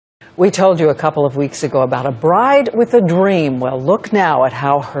We told you a couple of weeks ago about a bride with a dream. Well, look now at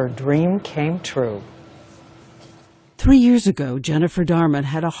how her dream came true. 3 years ago, Jennifer Darman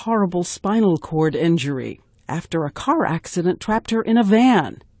had a horrible spinal cord injury after a car accident trapped her in a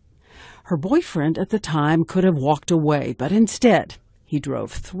van. Her boyfriend at the time could have walked away, but instead, he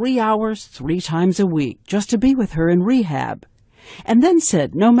drove 3 hours 3 times a week just to be with her in rehab, and then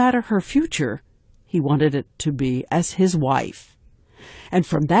said no matter her future, he wanted it to be as his wife. And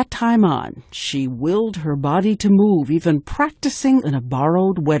from that time on, she willed her body to move, even practicing in a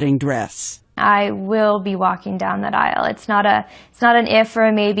borrowed wedding dress. I will be walking down that aisle. It's not an if or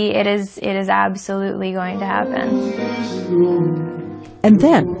a maybe. It is absolutely going to happen. And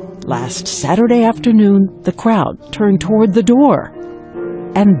then, last Saturday afternoon, the crowd turned toward the door.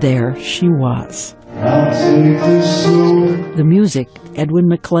 And there she was. The music, Edwin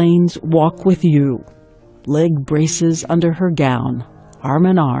McLean's Walk With You. Leg braces under her gown, arm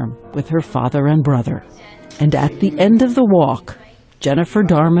in arm with her father and brother. And at the end of the walk, Jennifer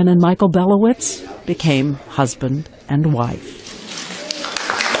Darman and Michael Belowitz became husband and wife.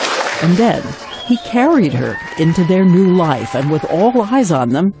 And then he carried her into their new life, and with all eyes on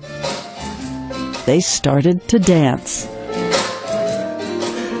them, they started to dance.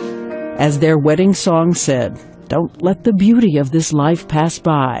 As their wedding song said, "Don't let the beauty of this life pass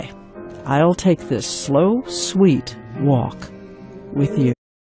by. I'll take this slow, sweet walk with you."